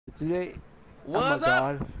Today, What's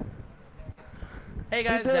up? Hey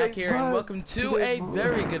guys, Today, Zach here, and welcome to a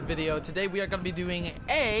very good video. Today we are going to be doing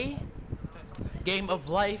a game of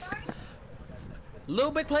life,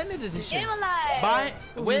 Little Big Planet edition, Game of life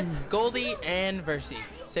with Goldie and Versi.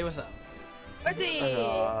 Say what's up.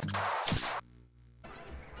 Versi.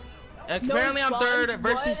 Apparently I'm third,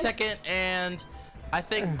 Versi's what? second, and I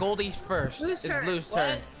think Goldie's first. Blue's turn. Blue's What?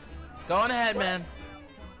 turn. Go on ahead, man.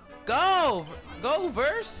 Go,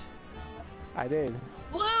 Verse. I did.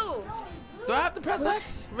 Blue. Do I have to press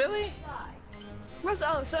X? Really?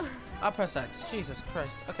 Oh, so. I'll press X. Jesus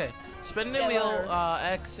Christ. Okay. Spin the Yeah, wheel, whatever.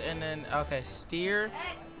 X, and then, okay, steer,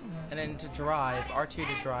 and then to drive, R2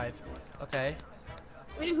 to drive. Okay.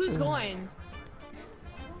 Wait, who's going?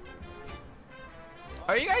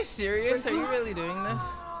 Are you guys serious? Are you really doing this?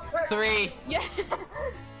 Three. Yeah.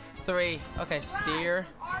 Three. Okay, steer,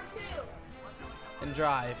 and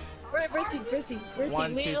drive. Versi.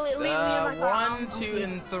 One, Lean two, on my car. 1, 2,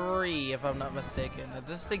 and 3, if I'm not mistaken.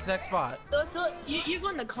 This is the exact spot. So you're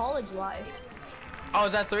going to college life. Oh,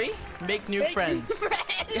 is that 3? Make new friends.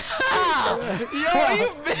 Yeah. Yo,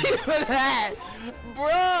 you big for that,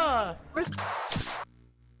 bruh.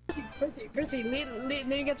 Versi,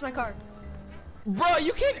 lean against my car. Bro,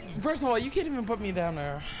 you can't. First of all, you can't even put me down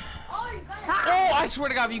there. Oh, I swear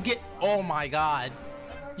to God, if you get. Oh my God,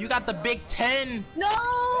 you got the Big 10. No.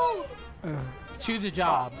 Choose a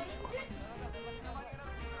job.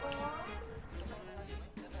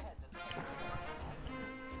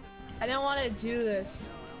 I didn't want to do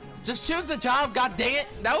this. Just choose the job. God dang it,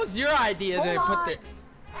 that was your idea to put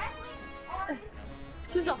the.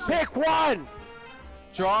 Who's up? Pick one.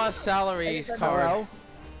 Draw a salary card. Hello?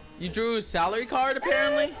 You drew a salary card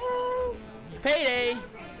apparently. Payday.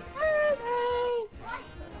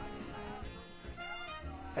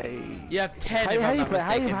 Hey. You have 10 if I'm not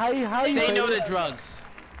mistaken. How you Say play no it? to drugs.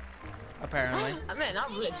 Apparently. I mean,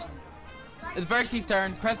 I'm rich. It's Versi's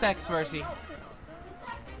turn. Press X, Versi.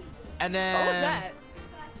 And then.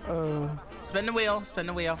 What was that? Spin the wheel. Spin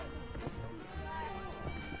the wheel.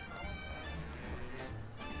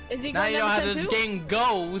 Is he Now going you know how number this 10 game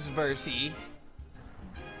goes, Versi.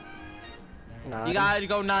 You gotta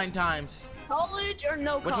go 9 times. College or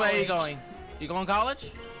no college? Which way are you going? You going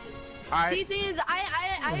college? The Alright. thing is, I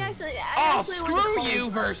actually Oh, went to screw college. you,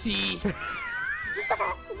 Versi.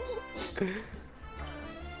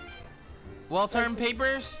 Well, turn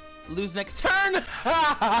papers. Lose next turn.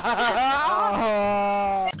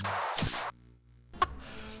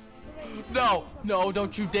 No,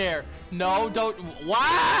 don't you dare. No, don't.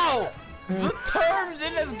 Wow! The terms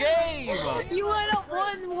in this game. You went up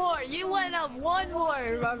one more.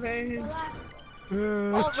 Robert.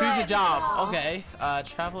 Choose a job. Okay.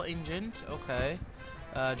 Travel agent. Okay.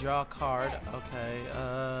 Draw a card.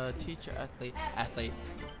 Okay. Teacher, athlete.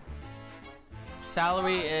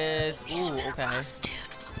 Salary is. Ooh. Okay.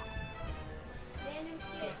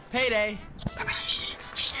 Payday.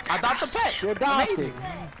 Adopt the pet. You're adopting. Amazing.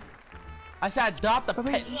 I said adopt the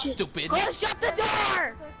pet. Stupid. Go shut the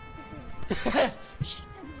door.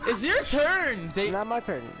 It's your turn. Not my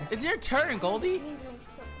turn. It's your turn, Goldie.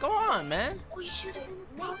 Go on, man. Oh, you should have been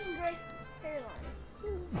lost. Are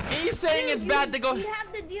you saying it's bad to go? We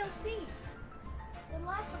have the DLC. The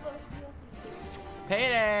Last of Us DLC.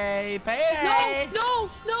 Payday. No,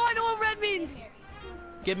 I know what red means.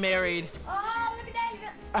 Get married. Oh, look at that.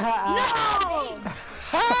 No.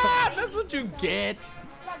 Ha! That's what you get.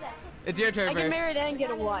 It's your turn, I get Verse. married and get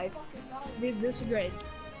a wife. This is great.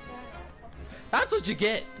 That's what you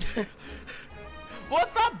get. Well,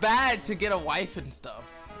 it's not bad to get a wife and stuff.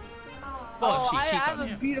 Well, if she I cheats have on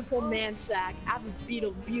a you. beautiful man sack. I have a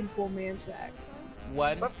beautiful man sack.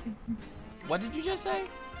 What? What did you just say?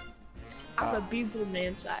 I have a beautiful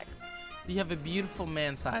man sack. You have a beautiful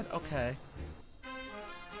man side. Okay.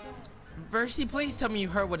 Versi, please tell me you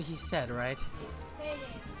heard what he said, right?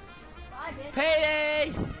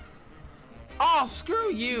 Payday! Oh,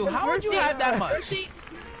 screw you! How would you have that much? Versi,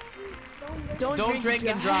 Don't drink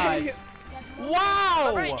and drive. Wow!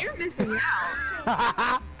 Alright, you're missing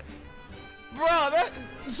out. Bro,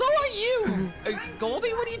 so are you!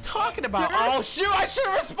 Goldie, what are you talking about? Oh shoot, I should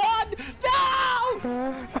respond! No!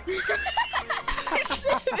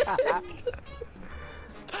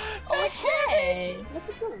 Oh, hey! Look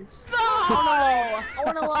at this. No! I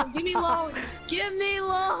want a loan. Give me loans. Give me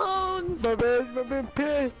loans. My man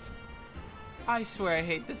pissed. I swear I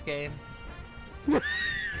hate this game.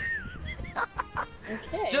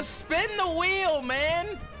 Okay. Just spin the wheel,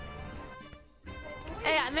 man!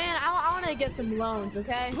 Hey, man, I want to get some loans,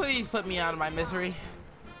 okay? Please put me out of my misery.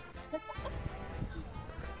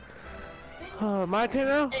 My turn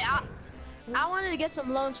now? Hey, I wanted to get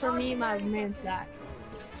some loans for me and my man sack.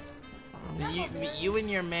 You and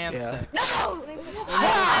your man sack. No!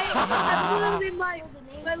 I'm losing my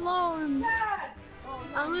loans.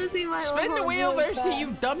 I'm losing my loans. Spin the wheel, really Mercy, you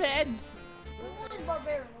fast. dumbhead. One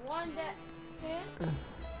barbarian, one that can.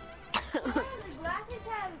 The glasses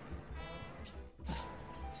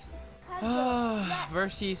have.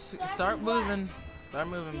 Mercy, start moving. Start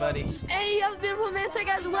moving, buddy. Hey, you have a beautiful man sack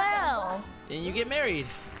as well. Then you get married.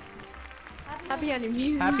 Happy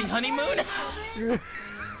honeymoon. Happy honeymoon.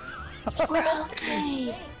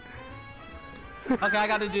 Okay. Okay, I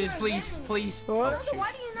gotta do this, please, please. Oh, So shoot.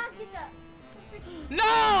 why do you not get the freaking?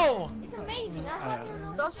 No! It's amazing. I thought you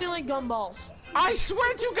were Stop stealing gumballs. I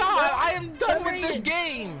swear to God, I am done with this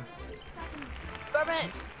game. Bourbon.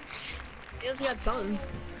 He also got something.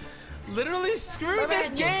 Literally, screw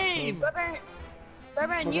this game.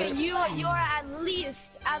 Bourbon, you are at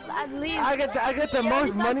least. I get the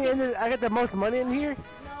most money in it. I get the most money in here.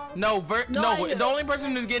 No, No, the only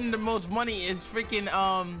person who's getting the most money is freaking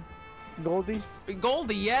Goldie.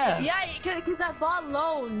 Goldie, yeah. Yeah, because I bought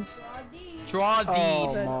loans. Draw deed,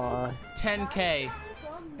 Oh my. 10K.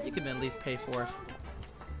 You can at least pay for it.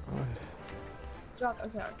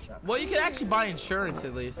 Okay. Well, you can actually buy insurance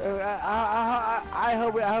at least. I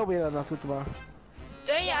hope we have enough food tomorrow.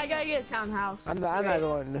 Dang it, I gotta get a townhouse. I'm not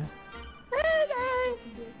going.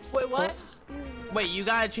 Wait, what? Wait, you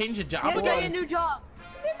gotta change your job I'm again? getting a new job.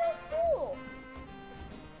 cool.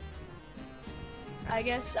 I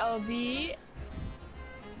guess I'll be.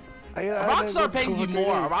 Rockstar pays you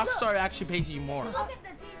more. Rockstar actually pays you more. Look at the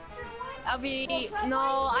teacher one. I'll be.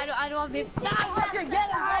 No, I don't want to be. Get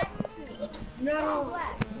out! No!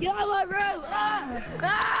 Get out of my room!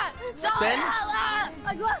 Stop! Ben?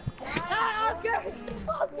 My glass! Oscar!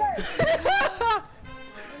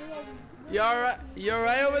 You alright? You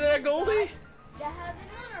alright over there, Goldie? That has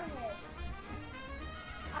another head.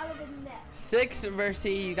 Out of the net. 6,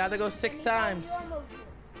 Mercy. You gotta go 6 times. Your emotions.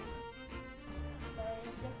 But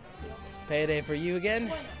it's just Payday for you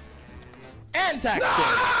again. And tax.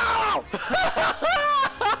 No!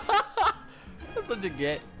 That's what you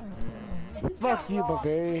get. Fuck you,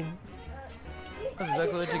 barbarian. That's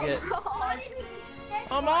exactly what you get.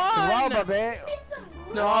 Come Wow, on! barbarian.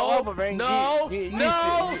 No! barbarian. No!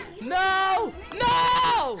 No! No!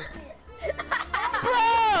 No!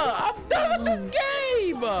 Bruh! I'm done with this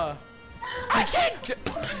game! I can't.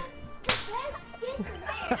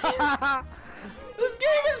 This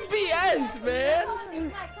game is BS, man. How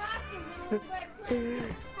do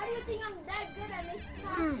you think I'm that good at making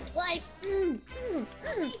costumes? Life.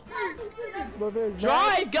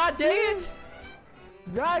 Drive, god dang it!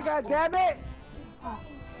 Drive, god damn it!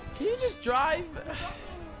 Can you just drive?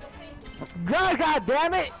 Drive, god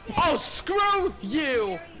damn it! Oh, screw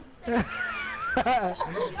you! I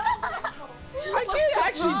can't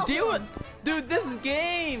actually deal with. Dude, this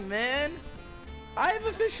game, man. I've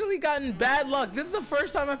officially gotten bad luck. This is the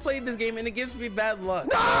first time I played this game and it gives me bad luck.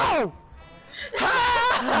 No!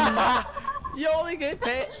 You only get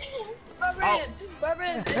paid.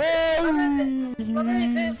 Bourbon. Hey!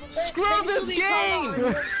 Screw this game!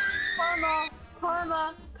 Karma.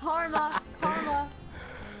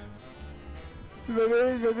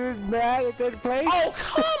 Barbarian's mad at third place. Oh,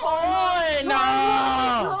 come on!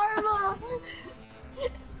 Karma.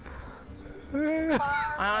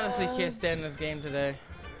 I honestly can't stand this game today.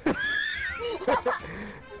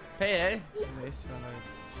 Payday.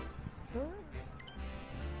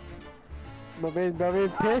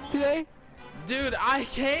 Barbarian's pissed today? Dude, I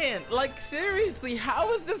can't. Like, seriously,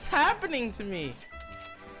 how is this happening to me?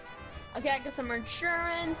 Okay, I got some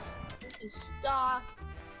insurance, some stock.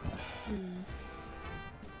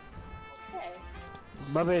 Okay.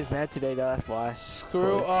 Barbarian's mad today, though, that's why.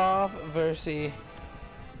 Screw off, Versi.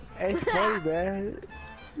 It's funny, man.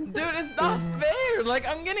 Dude, it's not fair. Like,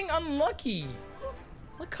 I'm getting unlucky.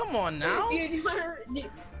 Like, come on now. Do you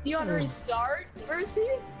want to restart, Percy?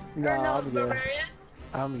 No, Or no, I'm good. Barbarian?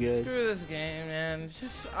 I'm good. Screw this game, man. It's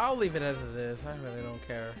just, I'll leave it as it is. I really don't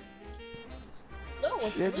care. No,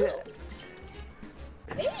 what's Yeah, blue?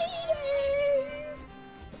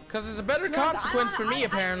 Cause there's a better No, I consequence for me, I-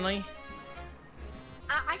 apparently.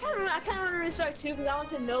 I kind of want to restart too because I want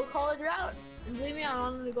to no college route. And believe me, I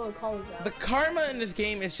wanted to go to college route. The karma in this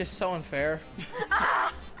game is just so unfair.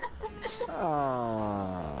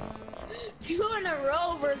 Aww. 2 in a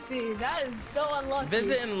row, Percy. That is so unlucky.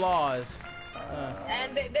 Visit in laws.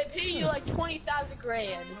 And they pay you like 20,000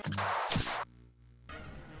 grand.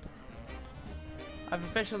 I've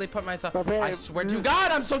officially put myself. Barbarian. I swear to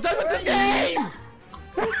God, I'm so done with the game.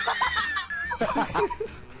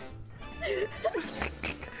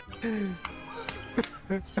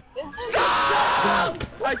 Stop!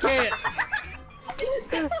 I can't.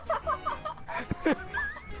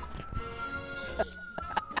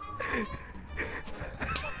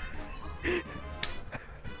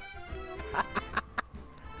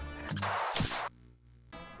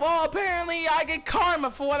 Well, apparently I get karma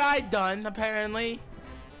for what I done, apparently.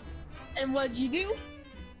 And what'd you do?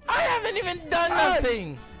 I haven't even done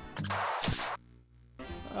nothing!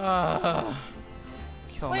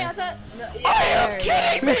 Kill Wait, me. I thought... No, Are you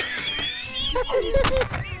kidding me?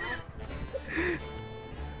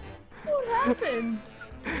 What happened?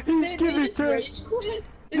 He's Did skipped you his just turn. rage quit?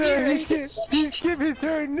 Did No, you he rage skipped his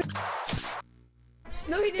turn.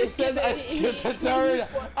 No, he didn't It says I skipped a turn.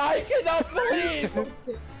 I cannot believe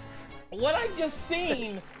what I just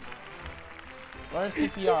seen. Learn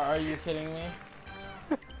CPR, are you kidding me?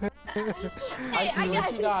 I swear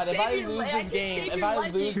to God, if I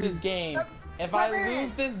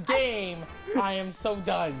lose this game, I am so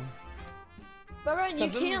done. Baron, you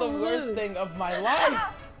Because this is can't the lose. worst thing of my life.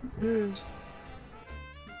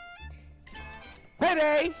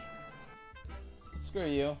 Payday! Screw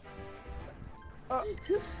you.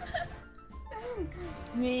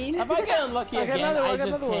 Mean. If I get unlucky I got again, another one, I I got just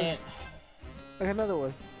another one. can't. I got another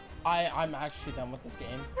one. I'm actually done with this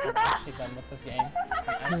game. I'm actually done with this game.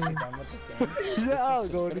 I'm actually done with this game. This is Oh,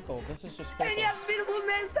 just God. critical. This is just And critical. you have beautiful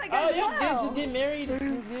man second Oh, as yeah, well. dude, just get married.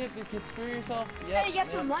 You screw yourself. Yep, Hey, you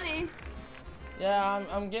got some money. Yeah,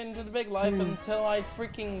 I'm getting to the big life until I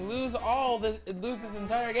freaking lose lose this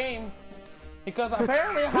entire game. Because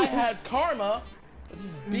apparently I had karma, which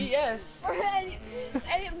is BS.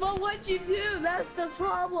 But what'd you do? That's the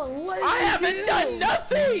problem. What did I you haven't do? done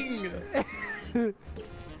nothing!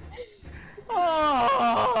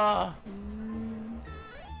 Oh.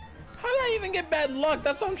 How did I even get bad luck?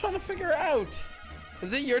 That's what I'm trying to figure out.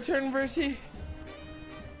 Is it your turn, Versi?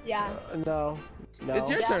 Yeah. No. No. It's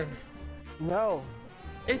your Yeah. turn. No.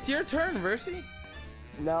 It's your turn, Versi.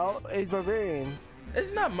 No, it's barbarians.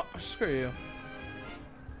 It's not screw you.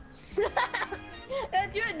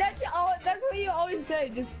 That's what you always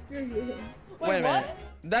say. Just screw you. Wait a what? minute.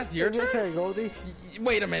 That's your It's your turn? turn, Goldie.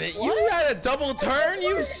 Wait a minute. You What? had a double turn?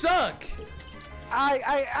 You suck.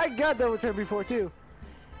 I got double turn before too.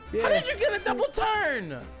 Yeah. How did you get a double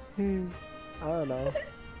turn? I don't know.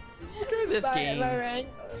 Screw this game. Right.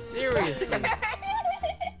 Seriously.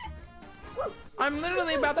 I'm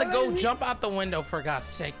literally about to go jump out the window, for God's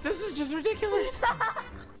sake. This is just ridiculous.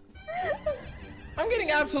 I'm getting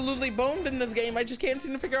absolutely boned in this game. I just can't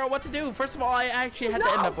seem to figure out what to do. First of all, I actually had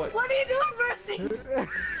to end up with... What are you doing, Mercy?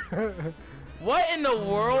 What in the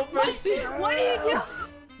world, Mercy? What are you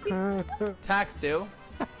doing? Tax due.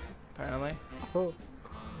 Apparently.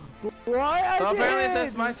 Why? So apparently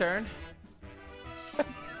that's my turn.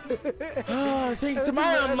 Oh, thanks to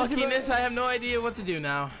my unluckiness, I have no idea what to do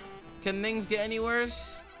now. Can things get any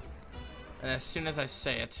worse? And as soon as I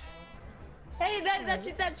say it. Hey,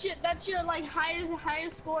 that's your like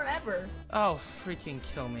highest score ever. Oh, freaking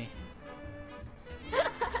kill me.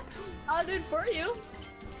 I'll do it for you.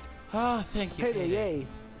 Oh, thank you. Payday, Payday.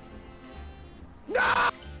 yay.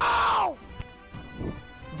 No!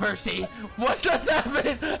 Versi, what just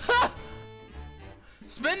happened?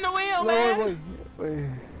 Spin the wheel, No, man. wait.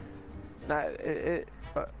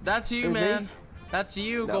 Nah, That's you, Is man. me? That's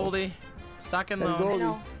you, No. Goldie. Stock and That's loans. Goldie.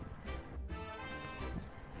 No,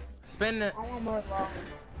 Spin it. I want more loans.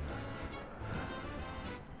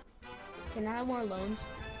 Can I have more loans?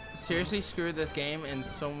 Seriously screwed this game in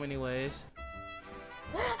so many ways.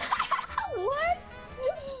 What?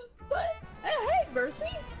 What? Hey, Mercy?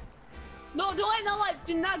 No, don't I know life?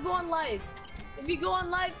 Do not go on life. If you go on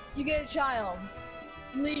life, you get a child.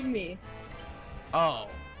 Leave me. Oh.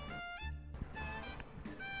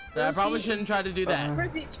 Then I probably Versi- shouldn't try to do that.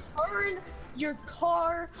 Mercy, turn your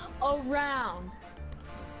car around.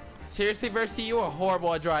 Seriously, Versi, you are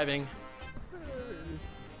horrible at driving.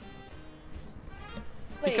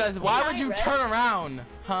 Wait, Because why am would I you red? turn around?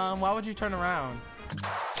 Huh? Why would you turn around?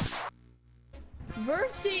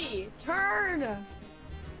 Versi, turn.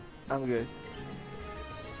 I'm good.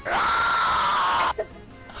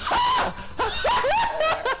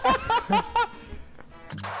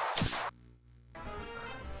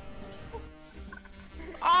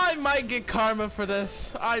 I might get karma for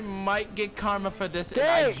this. I might get karma for this. And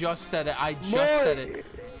I Dang. just said it. I just Boy. said it.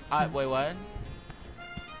 Wait, what?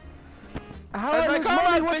 How That's did I my lose karma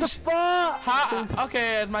money? What the fish. fuck?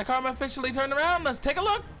 Okay, has my karma officially turned around? Let's take a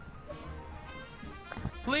look.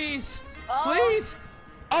 Please. Please.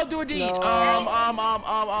 Oh, do a D.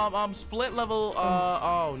 No. Split level.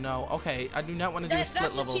 Oh no. Okay, I do not want to do a split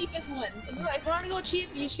That's level. the cheapest one. If you want to go cheap,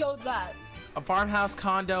 you should go with that. A farmhouse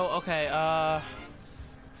condo. Okay.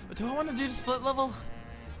 Do I want to do the split level?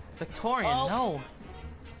 Victorian, no.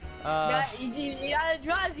 You gotta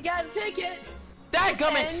draw, you gotta pick it.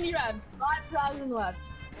 Dadgummit! And you have 5,000 left.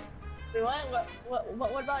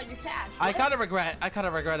 What about your cash? I kind of regret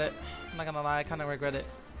it. I'm not gonna lie, I kind of regret it.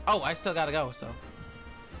 Oh, I still gotta go, so.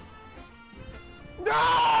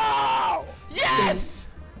 No! Yes!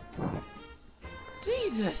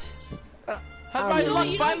 Jesus! Had my luck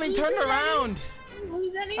finally turned around!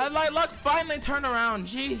 Had my luck finally turned around,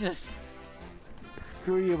 Jesus!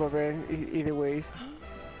 Screw you, my man. Either ways.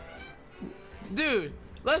 Dude,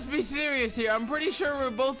 let's be serious here. I'm pretty sure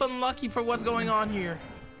we're both unlucky for what's going on here.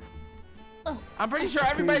 I'm pretty sure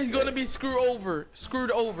everybody's gonna be screwed over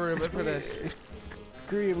for this.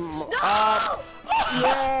 Screw you. No!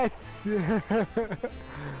 Yes!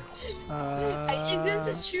 If this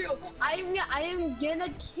is true, I am gonna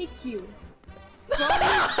kick you from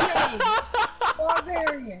this game,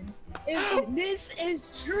 Barbarian. If this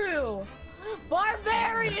is true,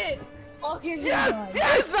 Barbarian. Okay, Yes!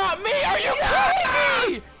 It's not me! Are you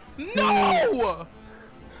kidding me? No!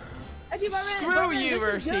 Actually, Barbarian, Screw Barbarian, you, this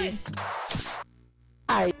is Mercy.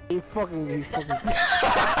 good. You fucking.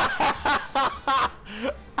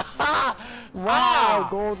 Wow,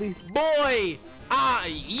 Goldie. Boy!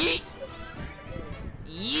 Yeet!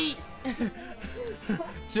 Yeet!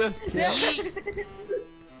 Just yeet!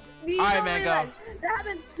 Alright, man, go. That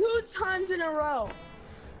happened 2 times in a row.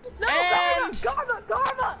 No, And...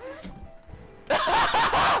 Karma!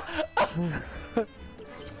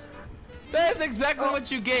 That's exactly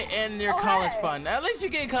what you get in your college fund. At least you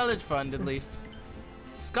get college fund, at least.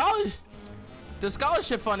 The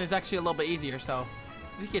scholarship fund is actually a little bit easier, so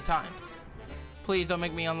just get time. Please don't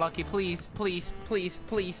make me unlucky. Please.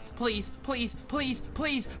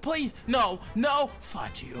 No.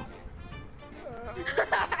 Fudge you.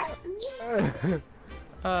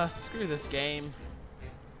 Screw this game.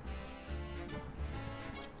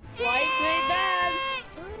 White made bad.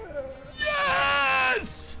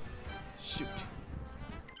 Yes! Shoot.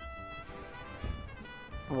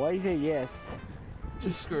 Why you say yes?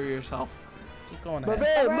 Just screw yourself. Just go on My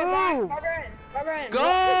ahead. man, move! Barbarian. Go!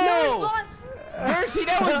 No response. Mercy,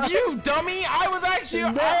 that was you, dummy! I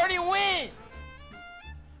already went!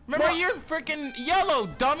 Remember, you're freaking yellow,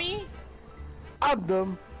 dummy! I'm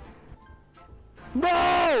dumb.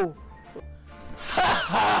 No!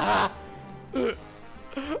 I'm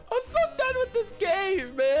so done with this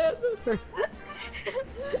game, man!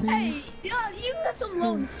 Hey, you got some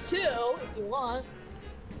loans too, if you want.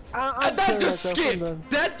 That just skipped!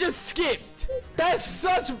 That just skipped! That's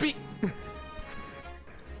such be-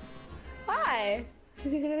 Hi.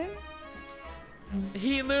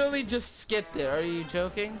 He literally just skipped it. Are you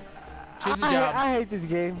joking? Choose a job. I hate this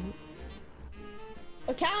game.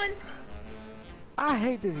 Callan. I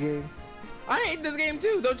hate this game. I hate this game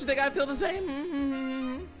too. Don't you think I feel the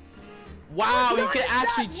same? Wow, you can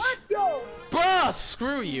actually. Let's go. Bruh,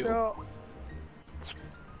 screw you. No.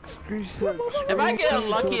 If I get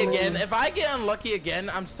unlucky again,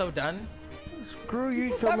 I'm so done. Screw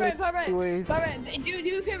you so many ways. Barbarian,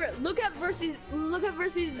 do a favor. Look at versus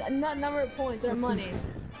number of points or money.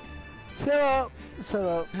 Shut up.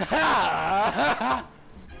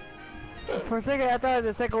 For a second, I thought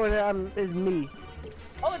the second one is me.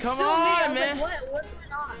 Oh, it's Come still on, me. man. Like, what's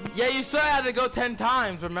going on? Yeah, you still had to go 10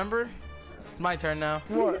 times, remember? It's my turn now.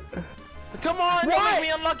 What? Come on, don't What? make me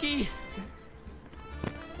unlucky.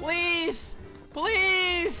 Please.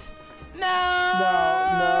 No.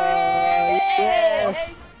 Yes.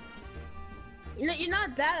 Hey. You're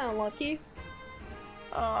not that unlucky.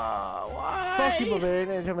 Why? Fuck you,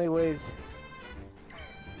 man, in so many ways.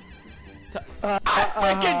 I'm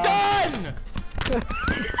freaking done!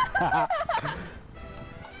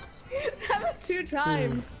 Happened 2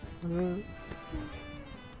 times.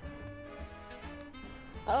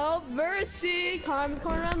 Oh, mercy! Karma's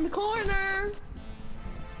coming around the corner.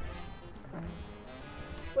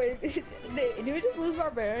 Wait, did we just lose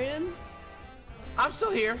Barbarian? I'm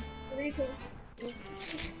still here. 3, 2.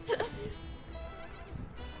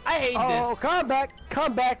 I hate Oh, this. come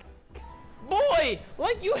back. Boy,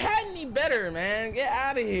 like you had me better, man. Get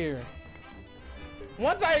out of here.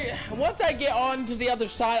 Once I get on to the other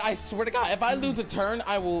side, I swear to God, if I lose a turn,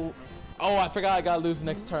 I will. Oh, I forgot I gotta lose the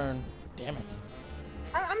next turn. Damn it.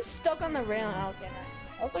 I'm stuck on the railing. Okay,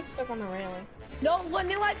 I was like stuck on the railing. No, one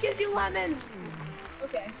new life gives you lemons.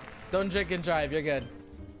 Okay. Don't drink and drive. You're good.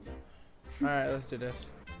 All right, let's do this.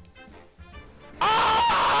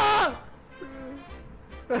 Ah!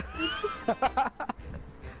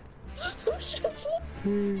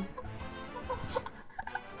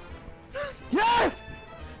 Yes!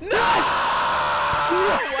 No!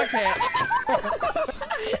 I can't.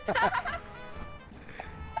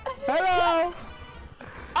 Hello.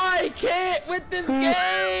 I can't with this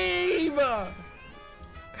game.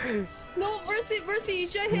 No, Mercy, you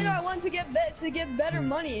should hit R1 to get better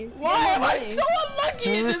money. Why Get am more I money. so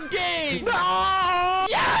unlucky in this game? No!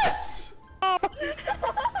 Yes! I'm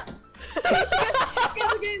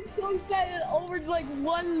getting so excited over like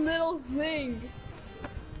one little thing.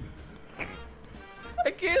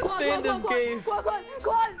 I can't stand this game. Come on,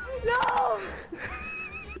 no!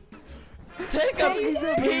 Take a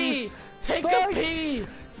P! Take a P!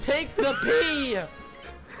 Take the P!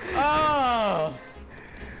 Oh!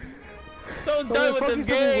 So done with this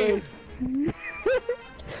game!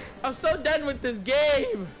 I'm so done with this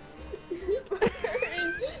game!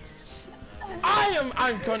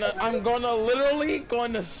 I'm gonna literally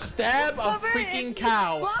gonna stab a freaking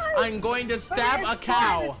cow. I'm going to stab a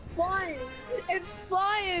cow. It's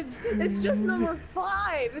fine. It's just number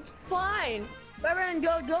 5. It's fine. Barbarian,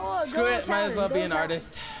 go. Screw it, might as well be an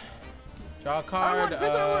artist. Draw a card.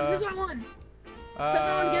 Press R1. Press R1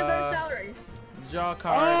 to get a better salary. Draw a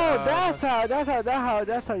card. Oh,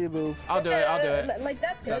 that's how you move. I'll do it. Like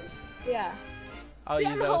that's good. Yeah. I'll See,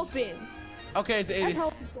 use I'm those. hoping. Okay, it's 80. I'm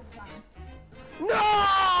hoping sometimes.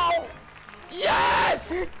 No!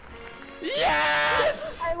 Yes!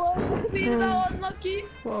 Yes! I love being so unlucky.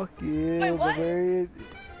 Fuck you, Wait, what? barbarian.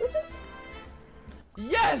 We're just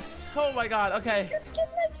Yes! Oh my god, okay. get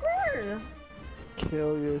my turn.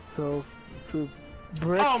 Kill yourself to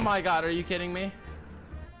brick. Oh my god, are you kidding me?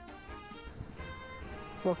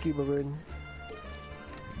 Fuck you, barbarian.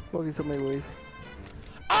 Fuck you so many ways.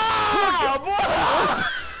 Oh,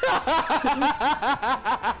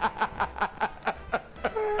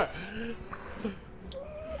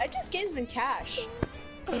 I just gained some cash.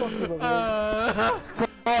 Fuck you, barbarian.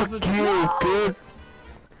 Fuck you, No! dude.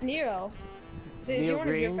 Nero. Do you want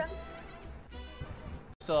to be your friends?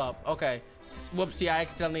 Still up. Okay. Whoopsie, I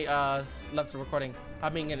accidentally left the recording.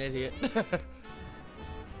 I'm being an idiot.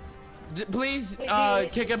 Please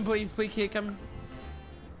kick him, please kick him.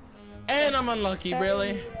 And I'm unlucky,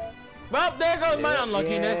 really. Well, there goes my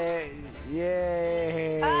unluckiness.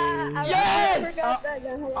 Yeah. Yes!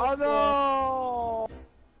 Oh no!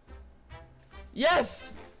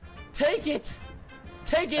 Yes! Take it!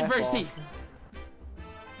 Take it, F Mercy!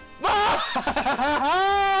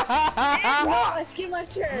 I skipped my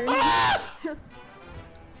turn.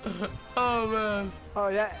 Oh man. Oh,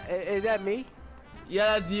 is that me?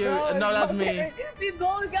 Yeah, that's you. No, that's me. We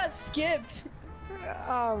both got skipped.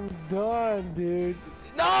 I'm done, dude.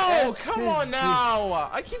 No! Come on now!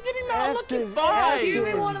 I keep getting the unlucky Give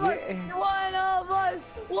me 5! one of us.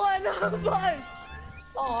 One of us.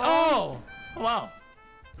 Oh! Wow.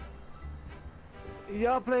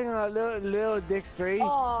 Y'all playing a little Dick Straight?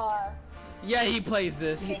 Aw. Yeah, he plays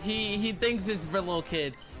this. He thinks it's for little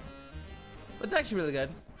kids. But it's actually really good.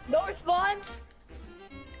 No response?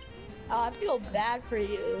 I feel bad for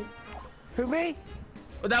you. Who, me?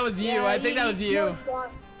 Oh, that was you. Yeah, I think that was No you.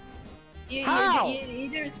 response. How? You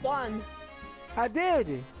didn't respond. I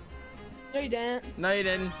did. No, you didn't. No, you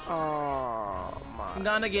didn't. Oh my. I'm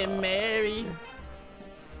gonna get married.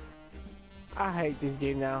 I hate this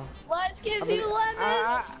game now. Let's give I mean, you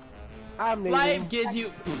lemons. I'm leaving. Life gives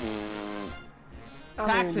you I'm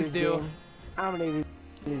taxes leaving this due. game. I'm leaving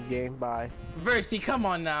this game. Bye. Versity, come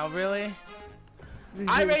on now, really? This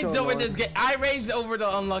I game is raged so over annoying. this game. I raged over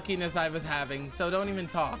the unluckiness I was having, so don't even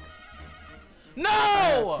talk. I No!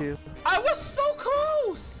 have to. I was so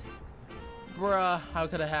close! Bruh, I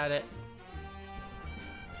could have had it.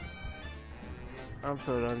 I'm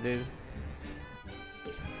so done, dude.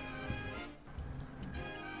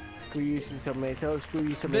 Screw you, tomato. Screw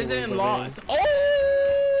you, tomato. Visit and loss.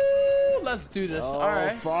 Oh! Let's do this. Oh,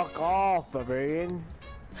 Alright. fuck off, barbarian.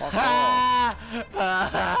 Fuck off.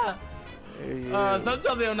 Ha! Yeah.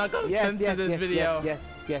 Sometimes I'm not gonna Yes, censor yes, this yes, video. Yes.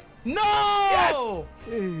 No!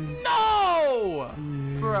 Yes. No!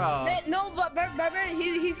 Bruh. No, but Barbarian,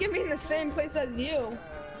 he's gonna be in the same place as you.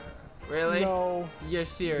 Really? No. You're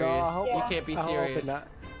serious. No, I hope, You can't be I hope serious. not.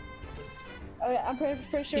 I'm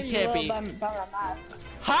pretty sure He you can't will be. by my math.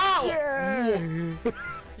 How? Yeah.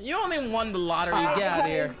 You only won the lottery. Get out of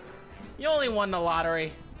here. You only won the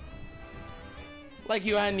lottery. Like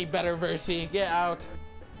you had any better, Versi. Get out.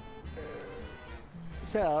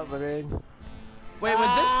 Shut up, barbarian. Wait,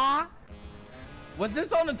 was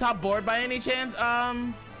this on the top board by any chance,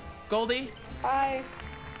 Goldie?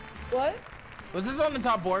 What? Was this on the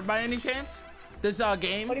top board by any chance? This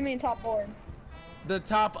game? What do you mean top board? The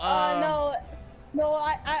top No,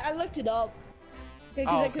 I looked it up. Cause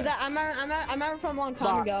Oh, I remember from a long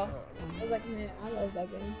time Bah. ago. I was like, man, I love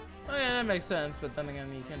that game. Oh yeah, that makes sense. But then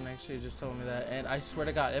again, you can actually just tell me that. And I swear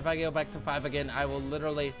to God, if I go back to 5 again, I will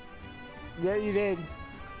literally. Yeah, you did.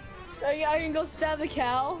 Are you gonna go stab the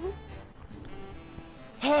cow?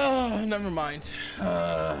 Never mind.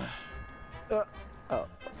 Oh.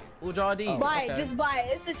 We'll draw a D. Buy Okay. it, just buy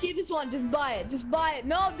it. It's the cheapest one. Just buy it. Just buy it.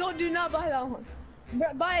 No, do not buy that one.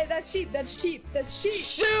 Buy it. That's cheap. That's cheap. That's cheap.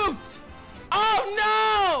 Shoot! Oh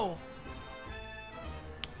no!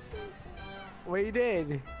 What you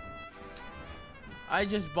did? I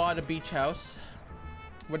just bought a beach house,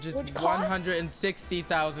 which is Which cost?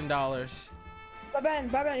 $160,000.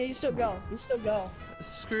 Barbarian, you still go. You still go.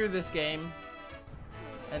 Screw this game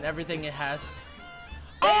and everything it has.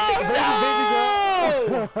 Oh,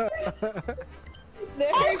 Oh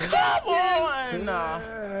There no! you Oh go. come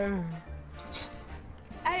on!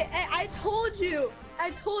 I told you.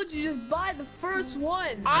 I told you just buy the first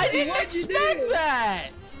one. I didn't What'd you expect do? that.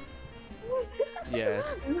 Yes.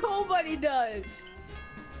 Nobody does.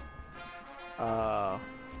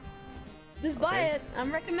 Just buy Okay. it.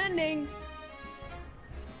 I'm recommending.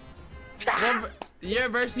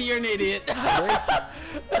 University, you're an idiot.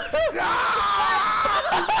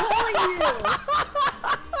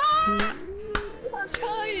 I'm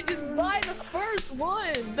telling you, just buy the first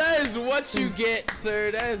one. That is what you get,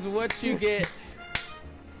 sir. That is what you get.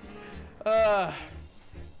 The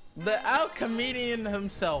out comedian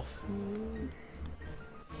himself.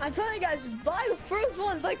 I'm telling you guys, just buy the first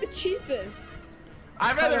one. It's like the cheapest.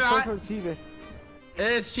 I'd rather not. First cheapest.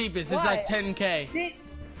 It's cheapest. It's Why? like 10K.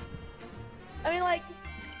 I mean, like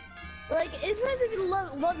it depends if you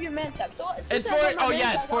love your man type. So It's since I 40. love my Oh man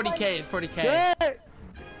yeah, it's type, I'm 40K. It's 40K. Yeah.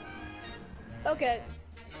 Okay.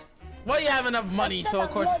 Well, you have enough money, Since so of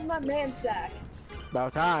I course. love my man sack.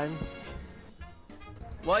 About time.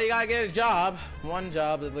 Well, you gotta get a job. One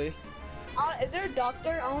job at least. Is there a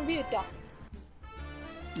doctor? I want to be a doctor.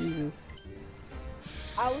 Jesus.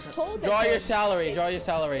 I was told. Draw that your there- salary. Draw your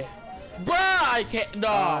salary. Bruh, I can't. No.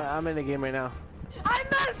 I'm in the game right now. I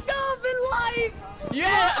messed up in life.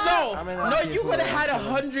 Yeah, I'm in no, that you would have had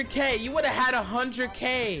game. 100K. You would have had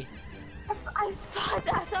 100K. I thought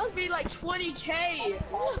it would be like 20K.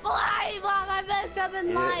 Why, Mom? I messed up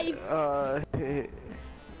in life.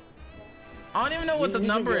 I don't even know what the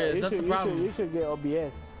number is. That's the problem. You should get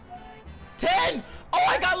OBS. 10. Oh,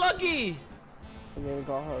 I got lucky. And then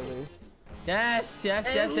call her. Yes, yes,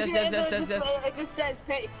 And yes, yes, yes, yes, yes, yes. It just says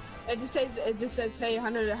pay. It just says pay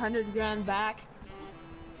 100 grand back.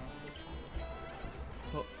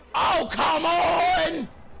 Oh, come on!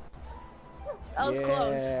 That was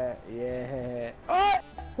close. Yeah. Oh,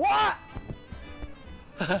 what?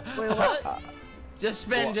 Wait, what? Just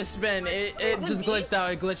spin, just spin. It just glitched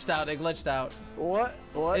out. It glitched out. It glitched out. What?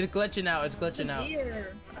 It's glitching out. It's glitching out.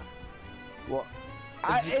 Here. What?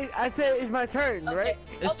 I said it's my turn, Okay. right?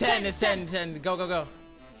 It's Oh, 10. It's 10. 10. Go, go, go.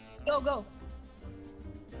 Go.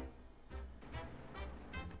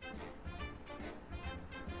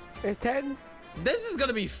 It's 10. This is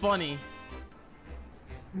gonna be funny.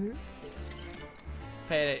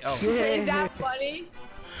 Payday. Oh. Is that funny?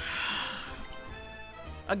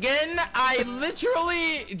 Again, I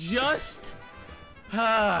literally just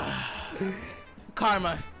karma.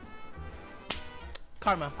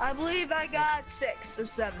 I believe I got 6 or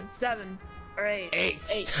 7 or 8.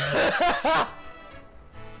 8.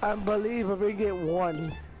 Unbelievable, we get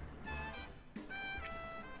 1.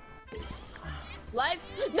 Life?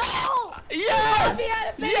 No! Yes! We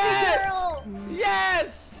had a baby Yes! girl! Yes!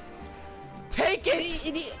 Take it!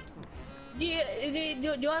 Do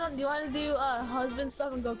you want to do husband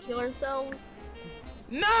stuff and go kill ourselves?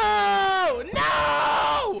 No!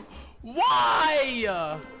 No! Why?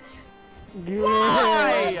 Yeah.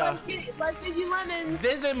 Life gives you lemons.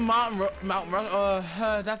 Visit Mount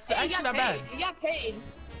that's Hey, actually not bad. You got paid.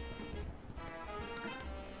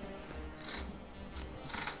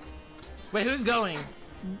 Wait, who's going?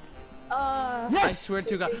 I swear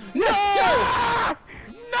to God. No!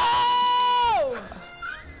 No!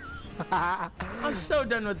 I'm so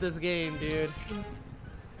done with this game, dude.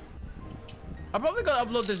 I'm probably gonna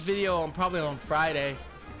upload this video on Friday.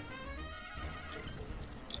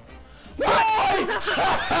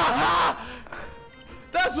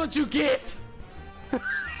 That's what you get.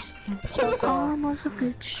 Your arm was a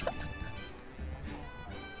bitch.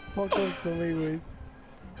 Fuck off from me, Wiz.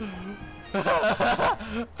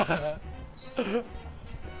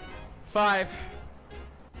 5.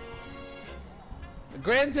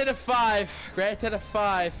 Granted a 5. Granted a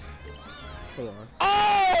 5. Hold on.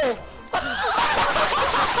 Oh!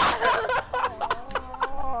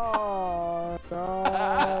 Oh,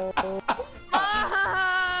 no.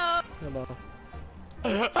 Ah! Hello.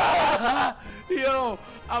 Yo,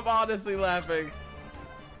 I'm honestly laughing.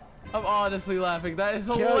 I'm honestly laughing. That is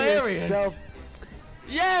Kill hilarious. yourself.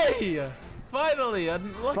 Yay! Finally, a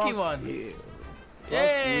lucky Fuck one. you.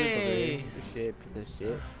 Yay! Fuck you, shit, piece of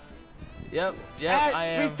shit. Yep, Hey, I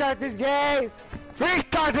am. restart this game!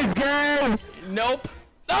 Restart this game! Nope.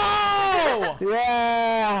 No!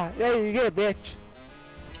 Yeah! Yeah, you get it, bitch.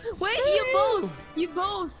 Wait, you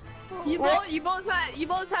both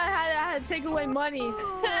had to take away money.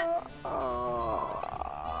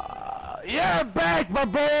 You're back, my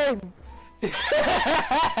brain!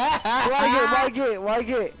 Why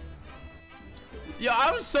get? Yo,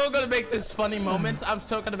 I'm so gonna make this funny moments. I'm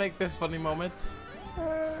so gonna make this funny moments.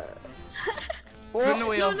 Spin the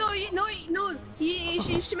wheel. No.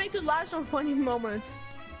 You should make the last one funny moments.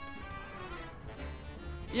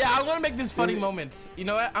 Yeah, I'm gonna make this funny moments. You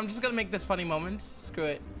know what? I'm just gonna make this funny moments. Screw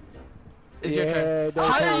it. It's your turn.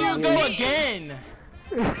 don't How tell do you me. go again?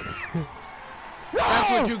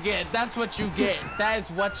 That's what you get. That's what you get. That is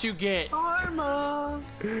what you get. Karma.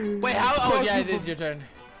 Wait, how? Oh yeah, it is your turn.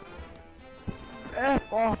 F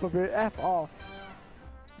off, my brain. F off.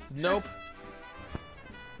 Nope.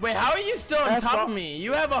 Wait, how are you still on F top off. of me?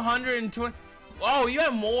 You have 120. Oh, you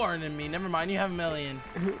have more than me. Never mind. You have a million.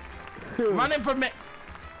 Running for me.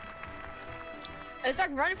 It's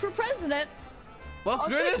like running for president. Well, I'll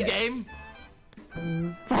screw take this it. game.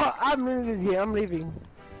 Fuck, I'm leaving this game. I'm leaving.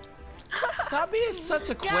 Stop being such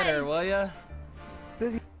a quitter, Guys. will ya?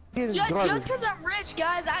 This game is Just garbage. because I'm rich,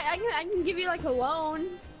 guys, I can give you like a loan.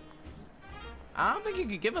 I don't think you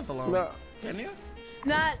could give us a loan. No. Can you?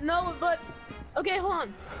 No, but okay, hold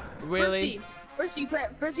on. Really? First you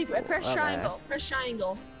press My triangle. bad. Press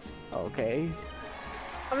triangle. Okay.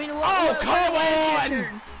 I mean, Oh, come when it's your on!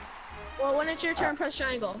 turn. Well, when it's your turn, press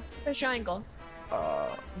triangle. Press triangle.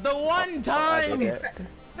 The one I time. did it.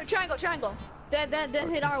 Press triangle. Then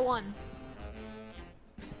hit R1.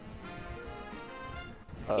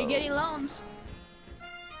 You're getting loans.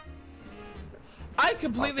 I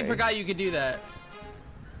completely Okay. forgot you could do that.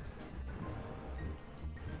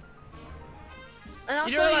 And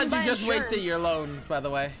also You realize can buy you just insurance. wasted your loans, by the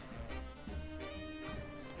way.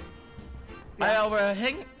 I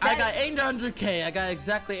got 800K. I got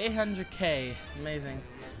exactly 800K. Amazing.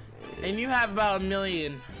 And you have about 1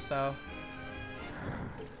 million, so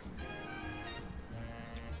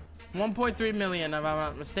 1.3 million, if I'm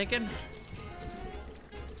not mistaken.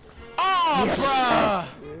 Oh,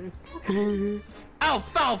 bruh!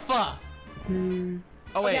 Alfalfa!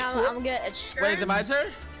 Oh wait, Okay, I'm gonna get insurance. wait, is it my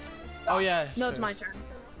turn? Oh yeah. No, sure. it's my turn.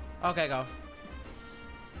 Okay, go.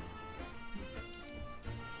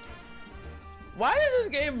 Why does this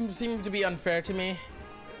game seem to be unfair to me?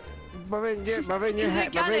 Marvin, you're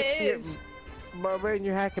It kinda is. Marvin,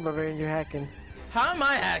 you're hacking. How am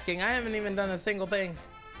I hacking? I haven't even done a single thing.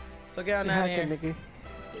 So get on You're out of hacking, here. Nicky.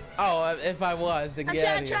 Oh, if I was, then I'm get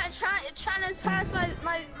out of here. trying to pass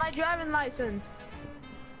my driving license.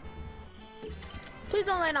 Please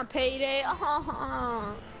don't land on payday.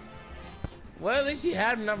 Well, at least you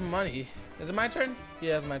had enough money. Is it my turn?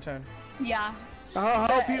 Yeah, it's my turn. Yeah. I'll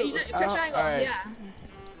help you. Press triangle. alright. Yeah.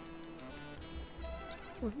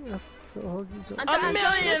 I'm A trying to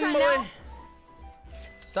million, right boy! now.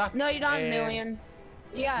 Stop. No, you don't have a And- million.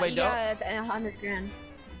 Yeah, Wait, you don't? got 100 grand.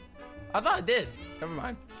 I thought I did. Never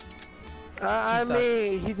mind. I Sucks.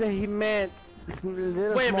 mean, he meant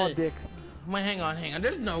little Wait a small minute. dicks. Wait, hang on.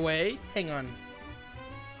 There's no way. Hang on.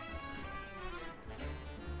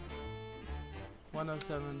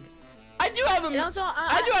 107. I do have And also,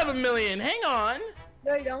 I do have 1 million. Hang on.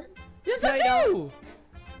 No, you don't. Yes, No, I you do.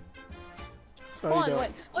 Oh, Hold you on, don't.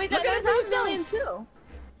 wait, Look at that's it for a yourself. million too.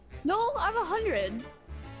 No, I have 100.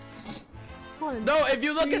 Hold on. No, if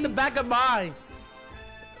you look at the back of mine,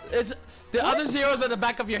 it's the What? other zeros at the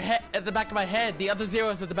back of your head. At the back of my head. The other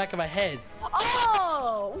zeros at the back of my head.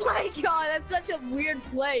 Oh my god, that's such a weird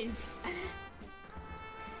place.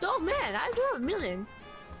 So man, I do have 1 million.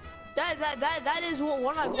 That is one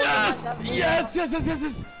of my goals. Yes.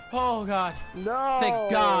 Oh God. No.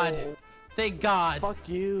 Thank God. Thank God. Fuck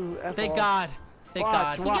you. F Thank off. God. Thank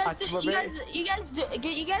Watch, God. watch.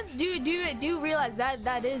 You guys do realize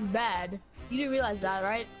that is bad. You do realize that,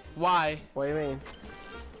 right? Why? What do you mean?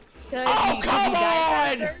 Oh, come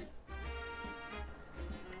on!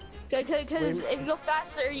 Because if you go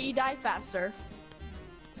faster, you die faster.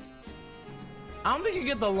 I don't think you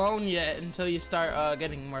get the loan yet until you start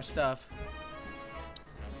getting more stuff.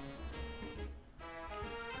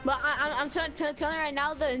 But I'm telling you right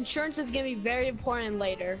now, the insurance is gonna be very important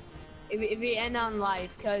later. If you end on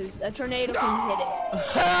life, because a tornado can hit it.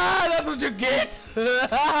 That's what you get!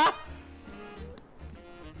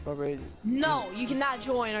 Marvin, No, you cannot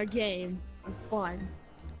join our game. I'm fun.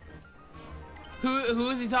 Who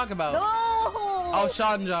is he talking about? No! Oh,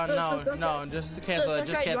 Sean John. So- No, so- so- no, so- just cancel it.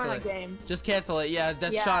 Just try to join cancel our it. game. Just cancel it. Yeah,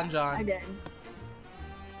 that's Yeah, Sean I John. did.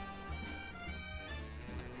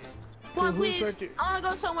 Come on, Who's please. going to- I wanna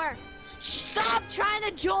go somewhere. Stop trying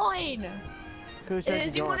to join. Who's trying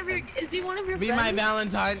Is to he one join? of your? Is he one of your Be friends? my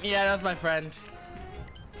Valentine. Yeah, that's my friend.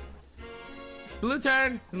 Blue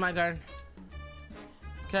turn. It's my turn.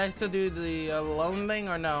 Can I still do the loan thing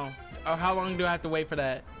or no? Or how long do I have to wait for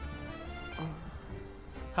that?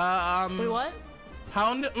 Wait, what?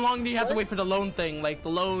 How long do you have to What? wait for the loan thing? Like the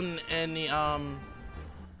loan and the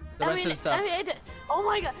rest of the stuff. Oh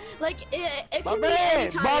my god! Like it can be Barbarian!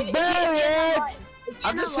 anytime. Barbarian!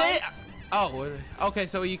 I'm just saying. Oh, okay.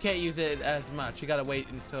 So you can't use it as much. You gotta wait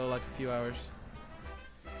until like a few hours.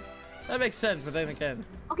 That makes sense, but then again,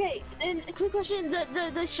 Okay, then a quick question: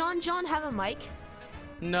 Does Sean John have a mic?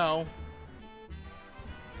 no.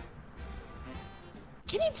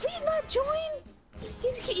 Can he please not join?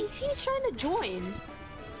 He's trying to join.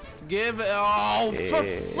 Oh, for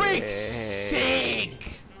freak's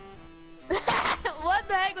sake! What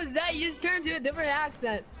the heck was that? You just turned to a different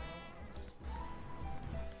accent.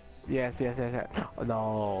 Yes. Oh,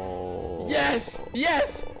 no. Yes!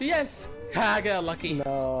 Ha, I got lucky.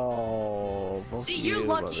 No. Fuck See, you're you,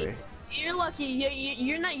 lucky. buddy. You're lucky.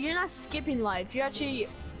 You're not skipping life. You're actually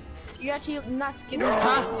not skipping Ha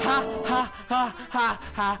life. ha ha ha ha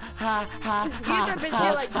ha ha ha. These are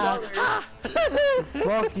basically like brothers.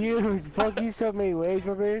 Fuck you so many ways,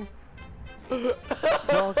 Barbarian.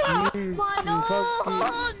 Fuck you. Come on, no! Fuck you.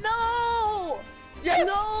 No! Yes!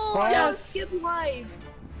 No! What? I don't skip life.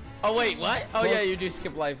 Oh wait, what? Oh yeah, you do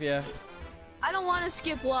skip life, yeah. I don't want to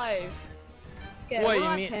skip life. Okay, What, we're you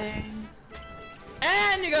not mean- paying.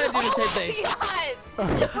 And you gotta do the same thing. Oh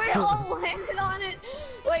my god! We're all landed on it.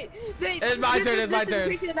 Wait, It's my turn, it's my turn. This is a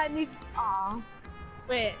picture that needs. Aw.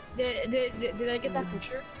 Wait, did I get that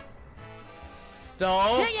picture?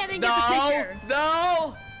 No. Dang it, I didn't get the picture.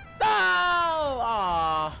 No.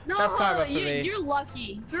 Aw. No, That's karma for me. You're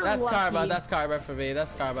lucky. You're That's lucky. karma. That's karma for me.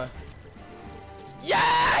 That's karma.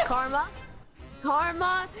 Yes! Karma.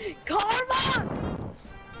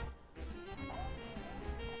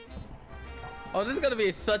 Oh, this is gonna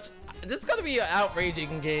be this is gonna be an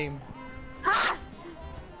outraging game. Ha!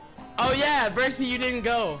 Oh yeah, Bercy, you didn't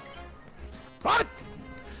go. What?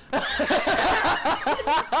 I'm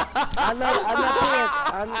not pants.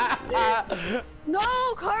 No,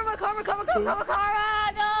 karma!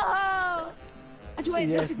 No! Wait,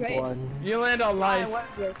 Yes, this is great. one. You land on life. What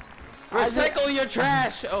is this? Recycle your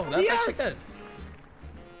trash. Oh, that's Yes! actually good.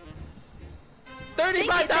 Thank you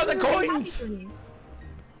 35,000 for being happy coins. for me.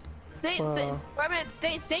 Wow.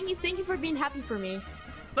 Thank you for being happy for me.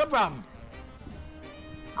 No problem.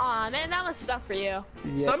 Aw, man, that must suck for you.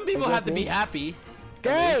 Yeah, Some people have to be exactly. happy.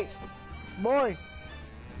 at Hey! least. Boy!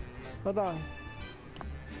 Hold on.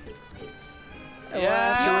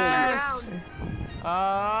 Yes.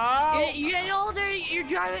 You're getting older. Your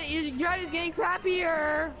driving's getting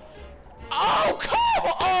crappier. Oh, come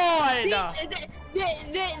on!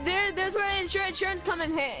 There's where insurance come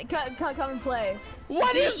in play.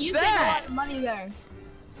 What See, is you saved a that? lot of money there.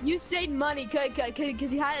 You saved money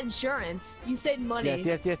because you had insurance. You saved money.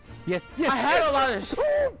 Yes. I had a lot of.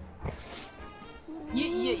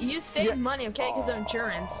 You saved money, okay, because of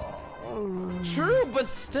insurance. True, but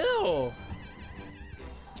still.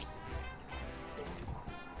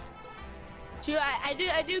 True,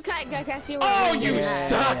 I do kind of see what. Oh, you're you doing at.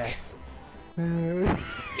 suck!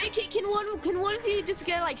 Hey, can one of you just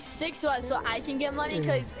get like sick so I can get money?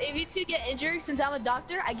 Because if you two get injured, since I'm a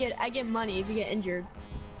doctor, I get money if you get injured.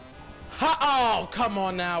 Oh, come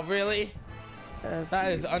on now, really?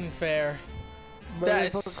 That is unfair.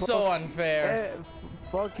 That is so unfair.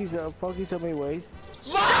 Fuck you so many ways.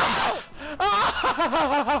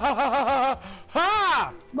 Ha!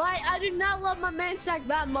 I do not love my man sack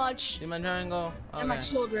that much. See my triangle? And my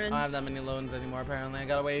children. I don't have that many loans anymore, apparently. I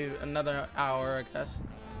gotta wait another hour, I guess.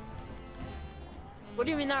 What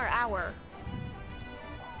do you mean our hour?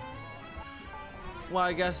 Well,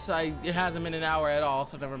 I guess it hasn't been an hour at all,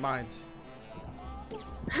 so never mind.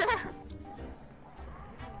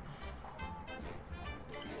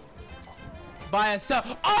 By itself.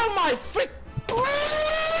 Oh my frick!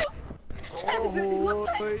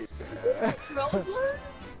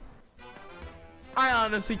 I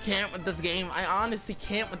honestly can't with this game. I honestly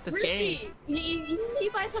can't with this game. You need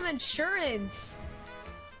to buy some insurance.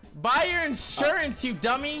 Buy your insurance, you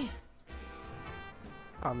dummy!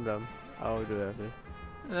 I'm dumb. I'll do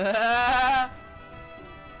that.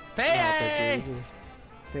 Payday!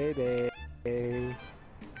 Payday.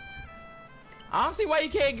 I don't see why you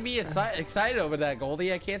can't be excited over that,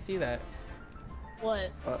 Goldie. I can't see that.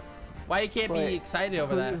 What? Why you can't be Wait. excited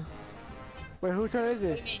over that? Wait, whose turn is What do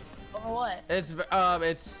this? you mean? Over what? It's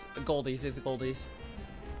Goldie's. It's Goldie's.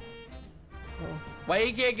 Oh. Why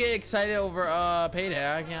you can't get excited over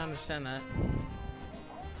payday? I can't understand that.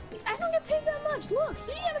 I don't get paid that much. Look,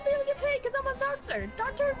 see, I don't get paid because I'm a doctor.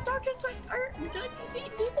 Doctors like, do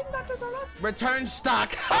you think doctors are not? Return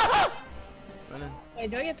stock.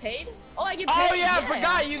 Wait, do I get paid? Oh, I get paid. Oh yeah, I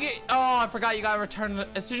forgot you get. Oh, I forgot you got to return.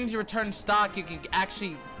 As soon as you return stock, you can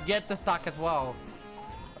actually get the stock as well.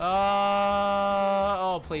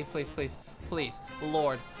 Oh, please, please, please, please,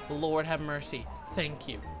 Lord, have mercy. Thank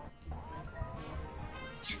you.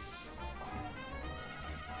 Yes.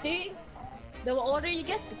 See, the older you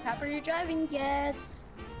get, the crappier your driving gets.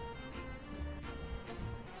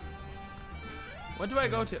 What do I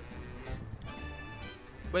go to?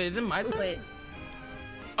 Wait, is it my turn? Wait.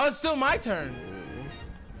 Oh, it's still my turn.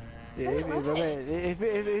 Yeah, if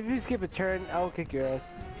you skip a turn, I'll kick your ass.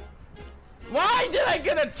 Why did I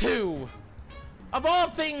get a 2? Of all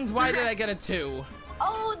things, why did I get a 2?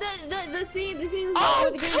 Oh, the scene. Oh,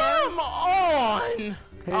 with the green come on!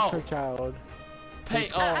 Pay Oh, per child. pay.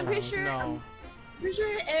 Oh, I'm pretty sure. no. I'm pretty sure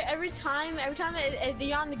every time it's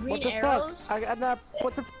on the green What the arrows. fuck? I'm not.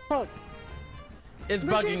 What the fuck? It's I'm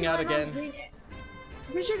pretty bugging sure out if you land on again. green-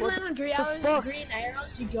 I'm pretty sure if you What land on green the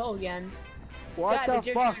arrows, fuck? you go again. What God, the it's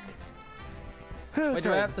your fuck? turn. Whose Wait, do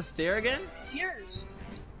I turn? have to steer again? Yours.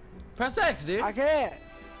 Press X, dude. I can't.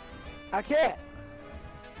 I can't.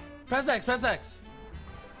 Press X, press X.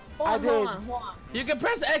 Hold I on. did. You can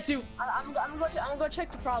press X, you. I'm gonna go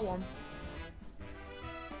check the problem.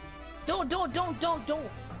 Don't.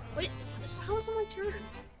 Wait, how is it my turn?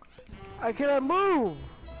 I cannot move.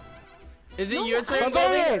 Is it No, your I- turn, I'm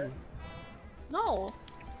Goldie? going. No.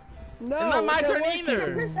 No. It's not my it's turn working.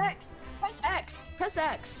 either. Press X. Press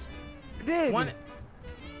X. I did. One.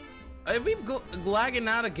 Are we lagging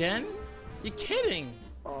out again? You kidding?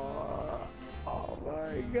 Oh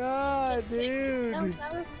my god, dude. Can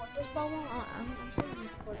I record this problem? I'm still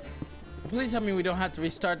recording. Please tell me we don't have to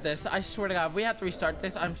restart this. I swear to God, if we have to restart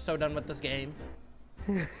this, I'm so done with this game.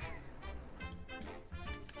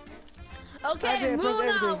 Okay, did, press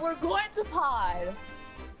Luna, everything. we're going to pod.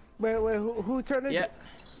 Wait, who turned it? Yeah.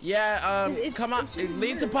 Yeah, It's- come on. it's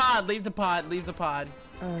Leave the weird. pod. Leave the pod. Leave the pod.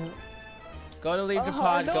 Go to leave the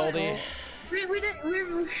pod, no. Goldie.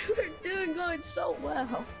 We're going so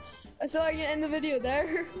well. So I can end the video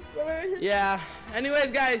there. Yeah. Anyways,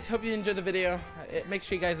 guys, hope you enjoyed the video. Make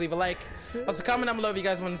sure you guys leave a like. Also, comment down below if you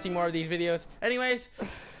guys want to see more of these videos. Anyways,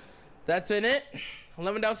 that's been it.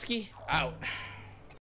 Lewandowski, out.